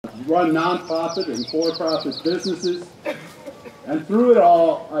run nonprofit and for-profit businesses, and through it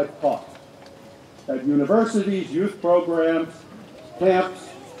all, I've taught at universities, youth programs, camps,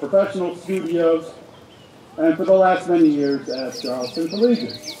 professional studios, and for the last many years at Charleston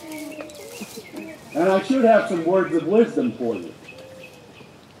Collegiate. And I should have some words of wisdom for you.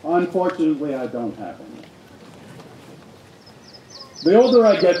 Unfortunately, I don't have any. The older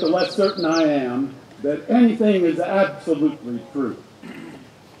I get, the less certain I am that anything is absolutely true.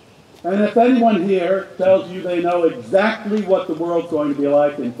 And if anyone here tells you they know exactly what the world's going to be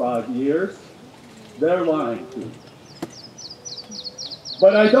like in 5 years, they're lying to you.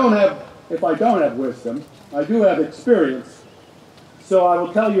 But if I don't have wisdom, I do have experience, so I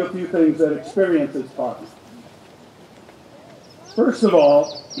will tell you a few things that experience has taught me. First of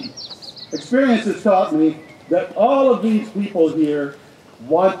all, experience has taught me that all of these people here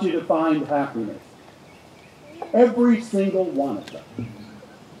want you to find happiness. Every single one of them.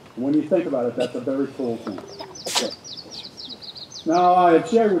 And when you think about it, that's a very cool thing. Okay. Now, I have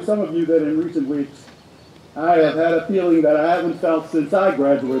shared with some of you that in recent weeks, I have had a feeling that I haven't felt since I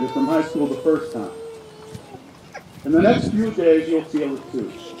graduated from high school the first time. In the next few days, you'll feel it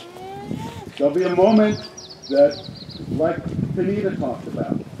too. There'll be a moment that, like Anita talked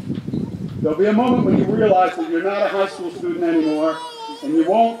about, there'll be a moment when you realize that you're not a high school student anymore, and you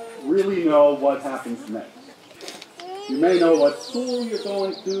won't really know what happens next. You may know what school you're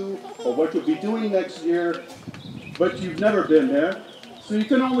going to, or what you'll be doing next year, but you've never been there, so you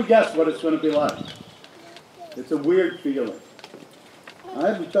can only guess what it's going to be like. It's a weird feeling. I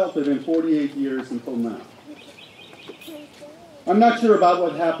haven't felt it in 48 years until now. I'm not sure about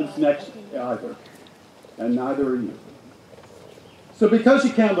what happens next either, and neither are you. So because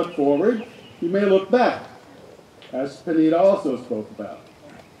you can't look forward, you may look back, as Panita also spoke about.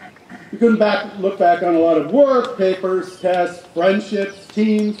 You can look back on a lot of work, papers, tests, friendships,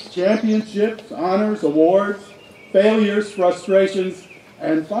 teams, championships, honors, awards, failures, frustrations,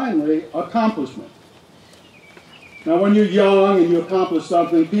 and finally, accomplishment. Now, when you're young and you accomplish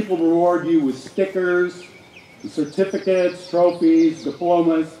something, people reward you with stickers, certificates, trophies,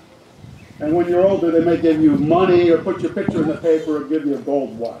 diplomas. And when you're older, they may give you money or put your picture in the paper or give you a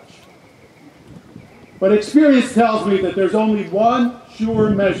gold watch. But experience tells me that there's only one sure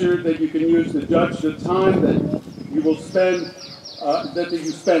measure that you can use to judge the time that you will spend, that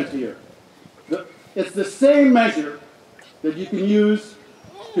you spent here. It's the same measure that you can use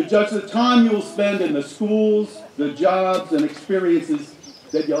to judge the time you will spend in the schools, the jobs, and experiences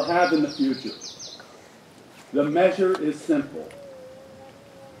that you'll have in the future. The measure is simple.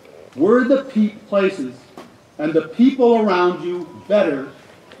 Were the places and the people around you better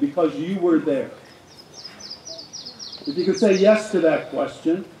because you were there? If you could say yes to that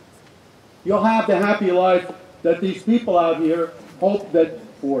question, you'll have the happy life that these people out here hope that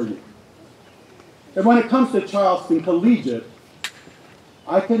for you. And when it comes to Charleston Collegiate,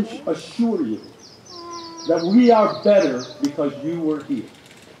 I can assure you that we are better because you were here.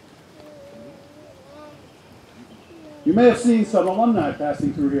 You may have seen some alumni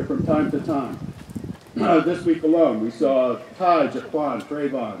passing through here from time to time. This week alone, we saw Ty, Jaquan,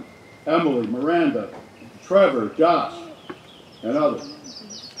 Trayvon, Emily, Miranda, Trevor, Josh, and others.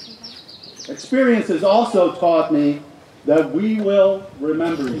 Experience has also taught me that we will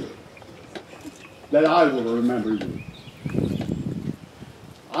remember you, that I will remember you.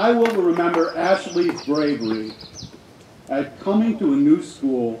 I will remember Ashley's bravery at coming to a new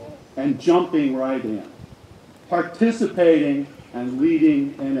school and jumping right in, participating and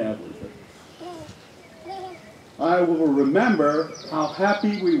leading in everything. I will remember how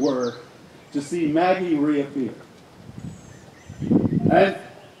happy we were to see Maggie reappear. And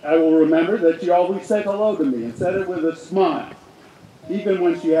I will remember that she always said hello to me and said it with a smile, even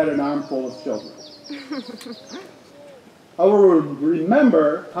when she had an armful of children. I will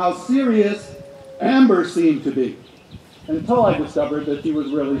remember how serious Amber seemed to be, until I discovered that she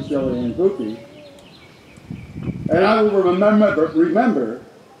was really silly and goofy. And I will remember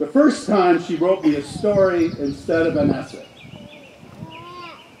the first time she wrote me a story instead of an essay.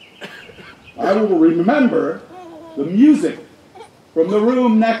 I will remember the music from the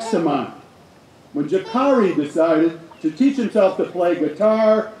room next to mine, when Jakari decided to teach himself to play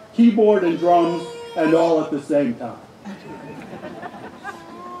guitar, keyboard, and drums, and all at the same time.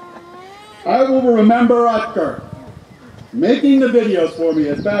 I will remember Utker making the videos for me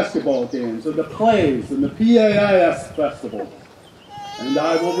at basketball games, and the plays, and the PAIS festivals. And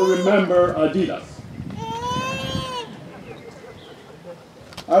I will remember Adidas.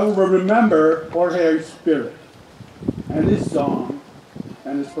 I will remember Jorge's spirit, and his song,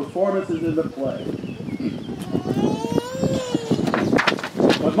 and his performances in the play.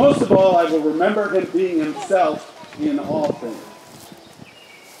 But most of all, I will remember him being himself in all things.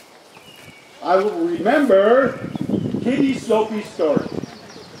 I will remember Kitty Soapy's story,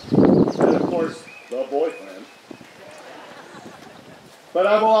 and of course, the boyfriend. But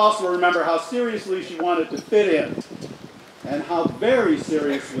I will also remember how seriously she wanted to fit in, and how very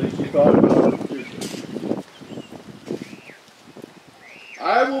seriously she thought about her future.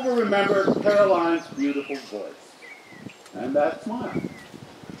 I will remember Caroline's beautiful voice, and that smile,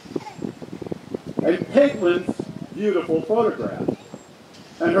 and Caitlin's beautiful photograph,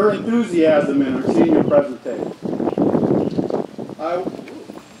 and her enthusiasm in her senior presentation.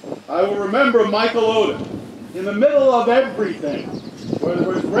 I will remember Michael Odom in the middle of everything, whether it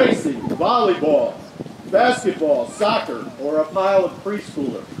was racing, volleyball, basketball, soccer, or a pile of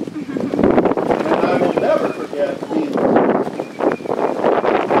preschoolers. And I will never forget Neale.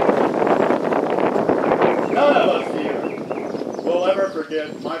 None of us here will ever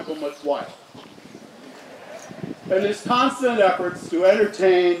forget Michael McWhite and his constant efforts to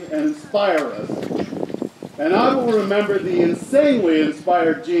entertain and inspire us. And I will remember the insanely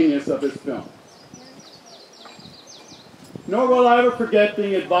inspired genius of his film. Nor will I ever forget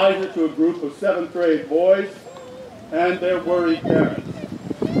being advisor to a group of 7th grade boys and their worried parents.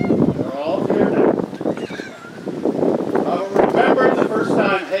 They're all here now. I will remember the first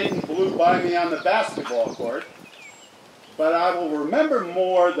time Hayden blew by me on the basketball court, but I will remember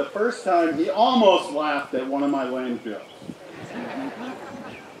more the first time he almost laughed at one of my lame jokes.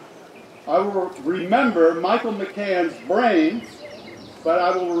 I will remember Michael McCann's brains, but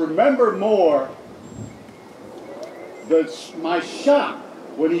I will remember more my shock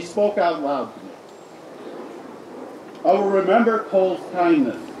when he spoke out loud to me. I will remember Cole's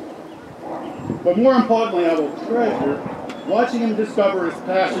kindness, but more importantly, I will treasure watching him discover his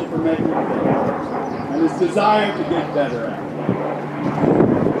passion for making things and his desire to get better at it.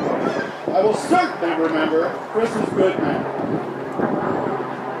 I will certainly remember Chris's good man.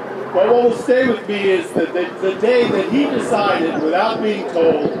 But what will stay with me is that the day that he decided, without being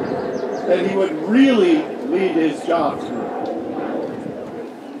told, that he would really leave his job through.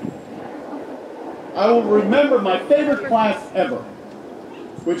 I will remember my favorite class ever,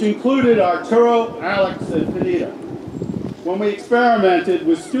 which included Arturo, Alex, and Panita, when we experimented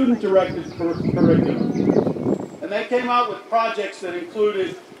with student-directed curriculum. And they came out with projects that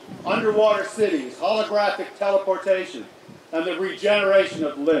included underwater cities, holographic teleportation, and the regeneration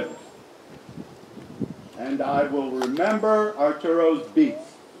of limbs. And I will remember Arturo's beats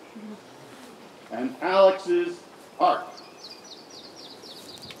and Alex's art.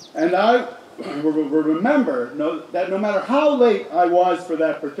 And I will remember that no matter how late I was for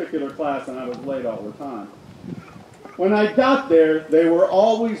that particular class, and I was late all the time, when I got there, they were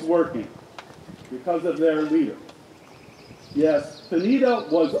always working because of their leader. Yes, Panita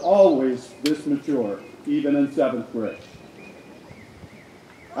was always this mature, even in 7th grade.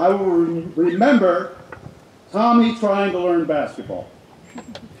 I will remember Tommy trying to learn basketball,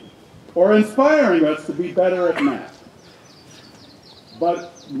 or inspiring us to be better at math,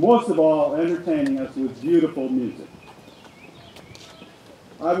 but most of all, entertaining us with beautiful music.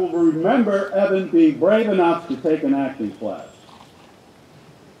 I will remember Evan being brave enough to take an acting class,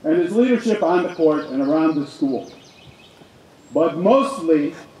 and his leadership on the court and around the school. But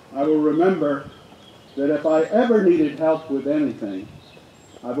mostly, I will remember that if I ever needed help with anything,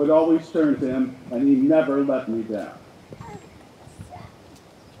 I would always turn to him, and he never let me down.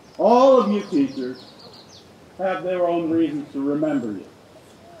 All of you teachers have their own reasons to remember you.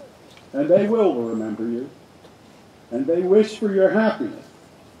 And they will remember you. And they wish for your happiness.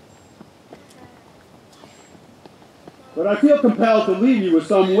 But I feel compelled to leave you with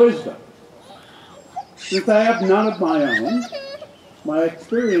some wisdom. Since I have none of my own, my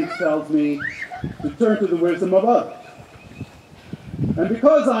experience tells me to turn to the wisdom of others. And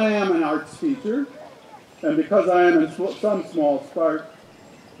because I am an arts teacher, and because I am in some small part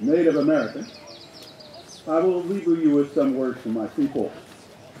Native American, I will leave you with some words from my people.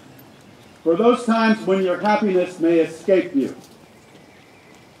 For those times when your happiness may escape you.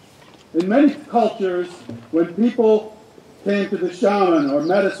 In many cultures, when people came to the shaman or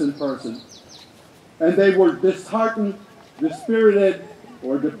medicine person, and they were disheartened, dispirited,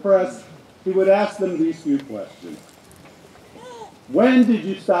 or depressed, he would ask them these few questions. When did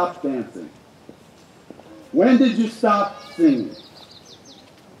you stop dancing? When did you stop singing?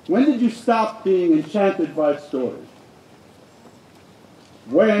 When did you stop being enchanted by stories?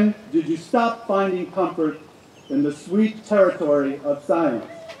 When did you stop finding comfort in the sweet territory of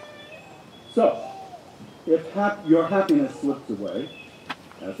silence? So, if your happiness slips away,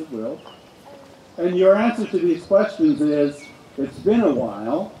 as it will, and your answer to these questions is, it's been a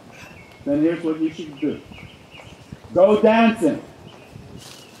while, then here's what you should do. Go dancing.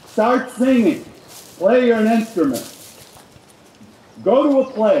 Start singing. Play an instrument. Go to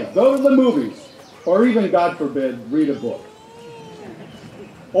a play. Go to the movies. Or even, God forbid, read a book.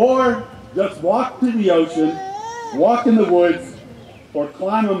 Or just walk to the ocean, walk in the woods, or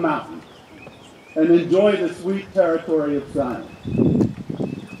climb a mountain and enjoy the sweet territory of silence.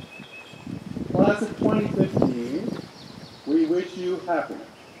 Class of 2015, we wish you happiness.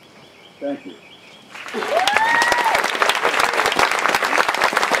 Thank you.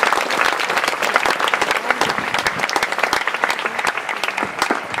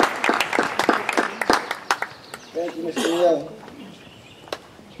 Thank you, Mr. Neale.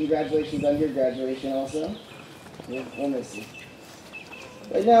 Congratulations on your graduation also. We'll miss you.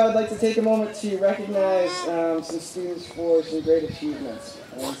 Right now, I'd like to take a moment to recognize some students for some great achievements.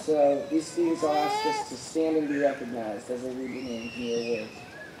 And so these students I'll ask us to stand and be recognized as they read your names and your awards.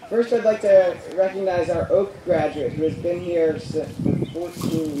 First, I'd like to recognize our Oak graduate who has been here for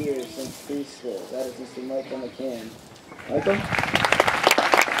 14 years since preschool. That is Mr. Michael McCann. Michael?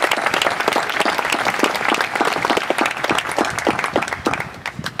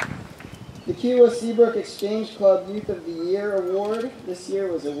 The Kiowa Seabrook Exchange Club Youth of the Year Award this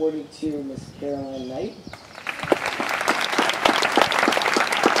year was awarded to Miss Caroline Knight.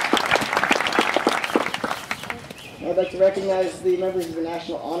 I'd like to recognize the members of the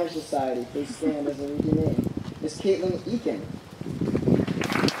National Honor Society. Please stand as I read your name. Miss Caitlin Eakin.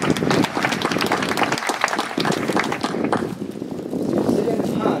 Mr. Zidane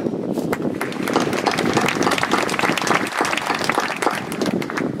Han.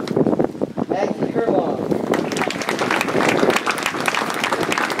 Maggie Herlong.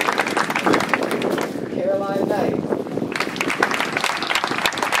 Caroline Knight.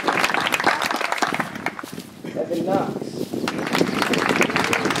 Evan Knox.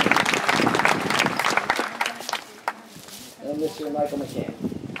 And Mr. Michael McCann.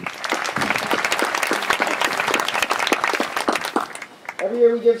 Every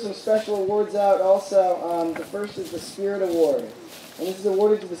year we give some special awards out also. The first is the Spirit Award. And this is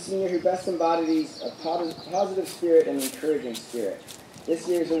awarded to the senior who best embodies a positive spirit and encouraging spirit. This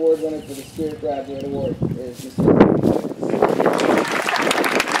year's award winner for the Spirit Graduate Award is Mr.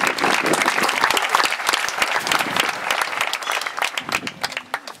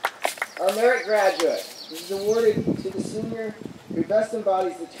 Our Merit Graduate. This is awarded to the senior who best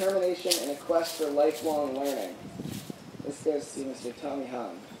embodies determination and a quest for lifelong learning. This goes to Mr. Tommy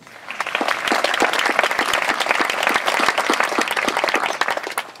Hahn.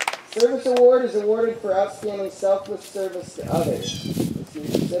 Service Award is awarded for outstanding selfless service to others. This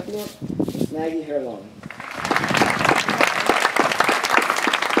year's recipient is Maggie Herlong.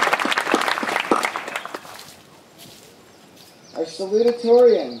 Our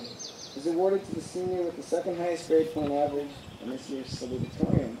salutatorian is awarded to the senior with the second highest grade point average, and this year's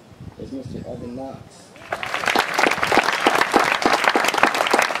salutatorian is Mr. Evan Knox.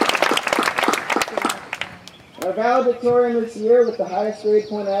 Our valedictorian this year with the highest grade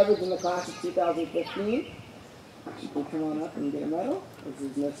point average in the class of 2015. She can come on up and get a medal. This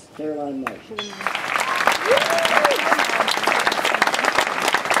is Miss Caroline Knight.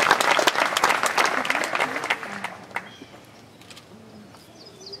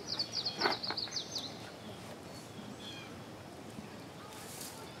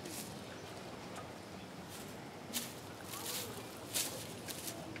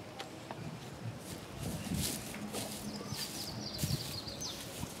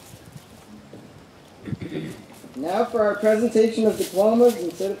 Now for our presentation of diplomas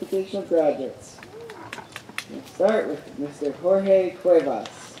and certification of graduates. We'll start with Mr. Jorge Cuevas.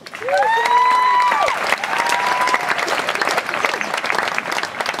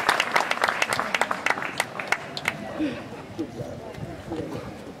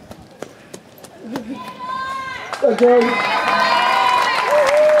 Okay.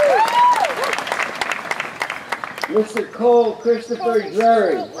 Mr. Cole Christopher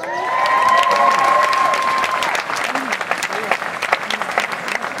Drury.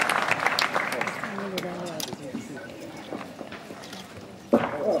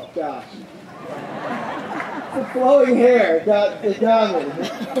 Gosh. The flowing hair got me.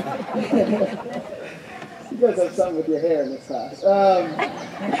 You guys have something with your hair in this class.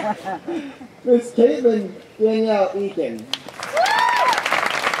 Miss Caitlin Danielle Eakin.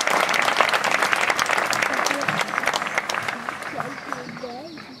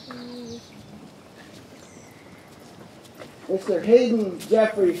 Mr. Hayden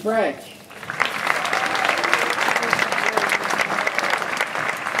Jeffrey Frank.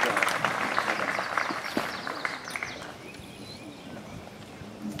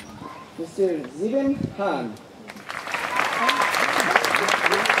 Mr. Zibin Han.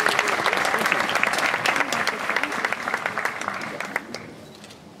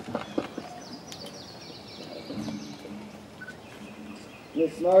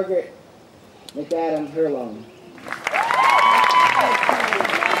 Miss Margaret McAdam Hurlong.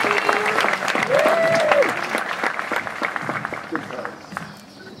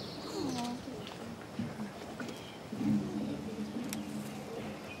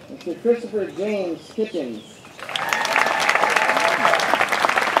 Mr. Christopher James Kitchens.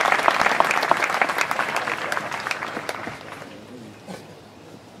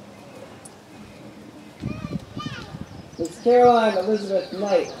 Miss Caroline Elizabeth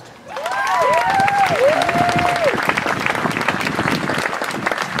Knight.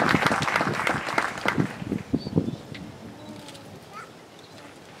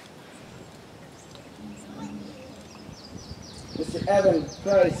 Mr. Evan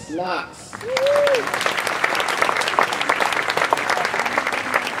Price Knox.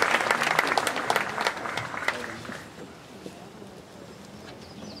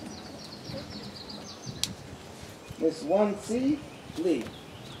 Miss 1C Lee.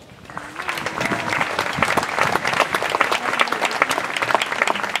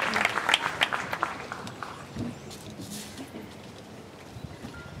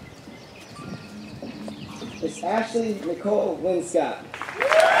 Miss Ashley Nicole Linscott.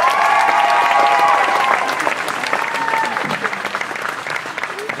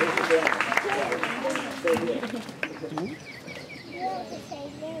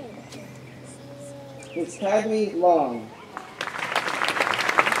 Miss Cadby Long.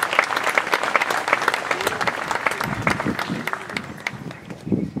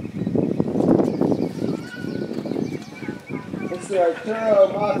 Mr. Arturo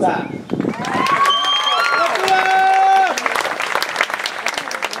Mata.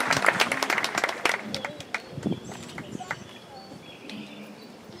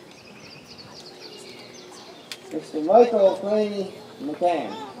 Mr. Michael Claney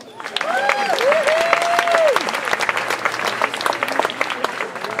McCann.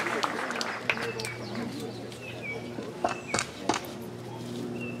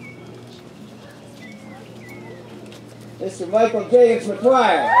 Mr. Michael James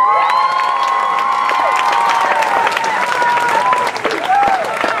McGuire.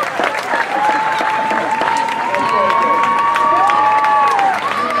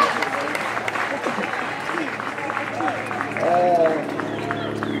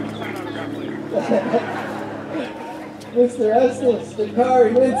 Mr. Estes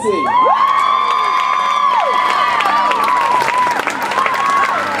Dakari Lindsay.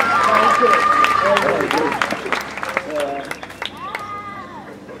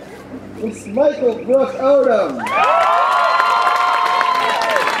 Miss Michael Brooke Odom.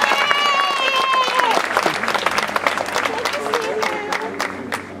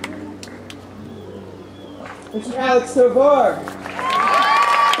 Mr. Alex Tovar.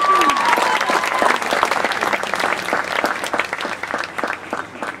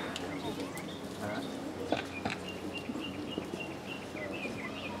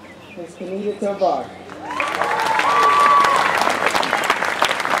 Miss Kenita Tovar.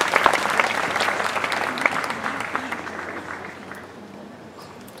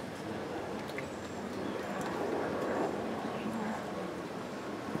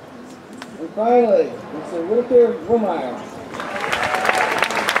 And finally, Mr. Whitaker Womeyer.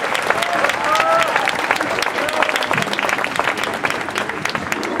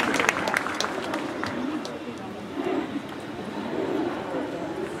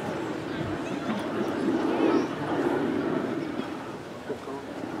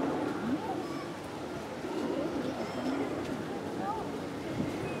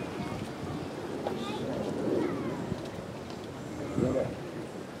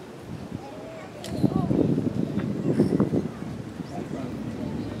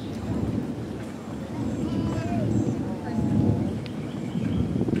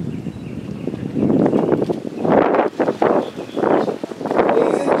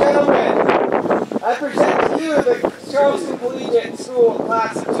 I present to you the Charleston Collegiate School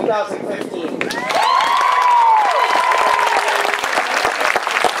class of 2000.